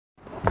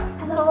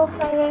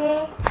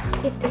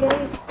It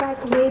really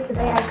surprised me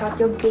today. I got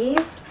your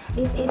gift.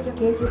 This is your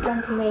gift you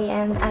sent to me,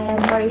 and I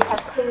am very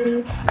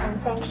happy. And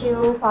thank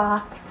you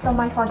for so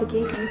much for the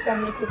gift you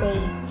sent me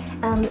today.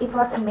 It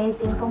was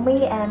amazing for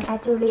me, and I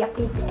truly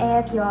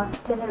appreciate your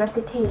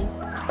generosity.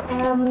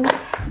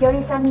 Your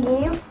recent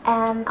gift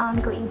and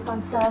ongoing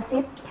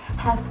sponsorship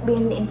has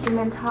been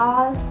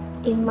instrumental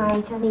in my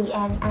journey,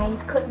 and I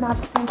could not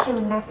thank you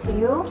enough to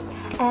you.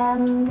 I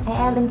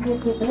am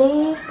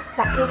incredibly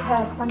lucky to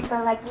have a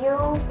sponsor like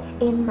you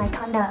in my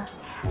corner.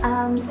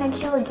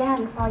 Thank you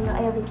again for your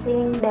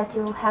everything that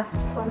you have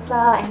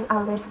sponsored and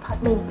always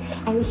support me.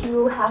 I wish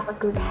you have a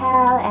good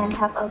health and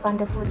have a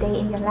wonderful day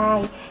in your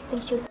life.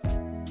 Thank you.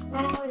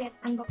 Now let's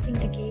unboxing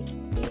the gift.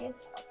 Yes.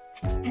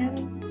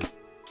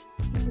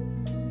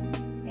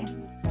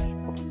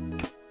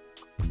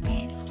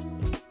 Yes.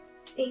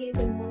 See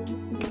the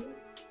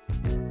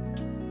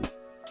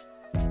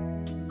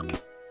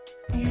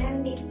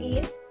and this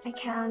is, I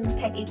can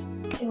take it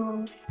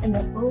to the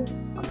notebook.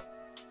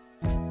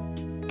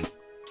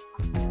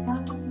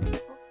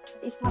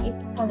 This one is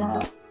the color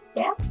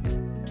red,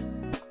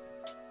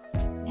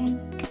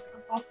 and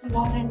the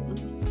small one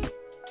is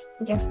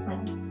just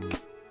one.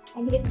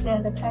 And this is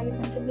the price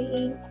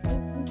actually.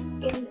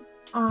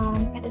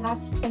 At the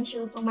last, thank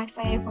you so much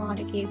for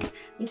the gift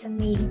you sent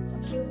me.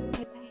 Thank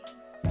you.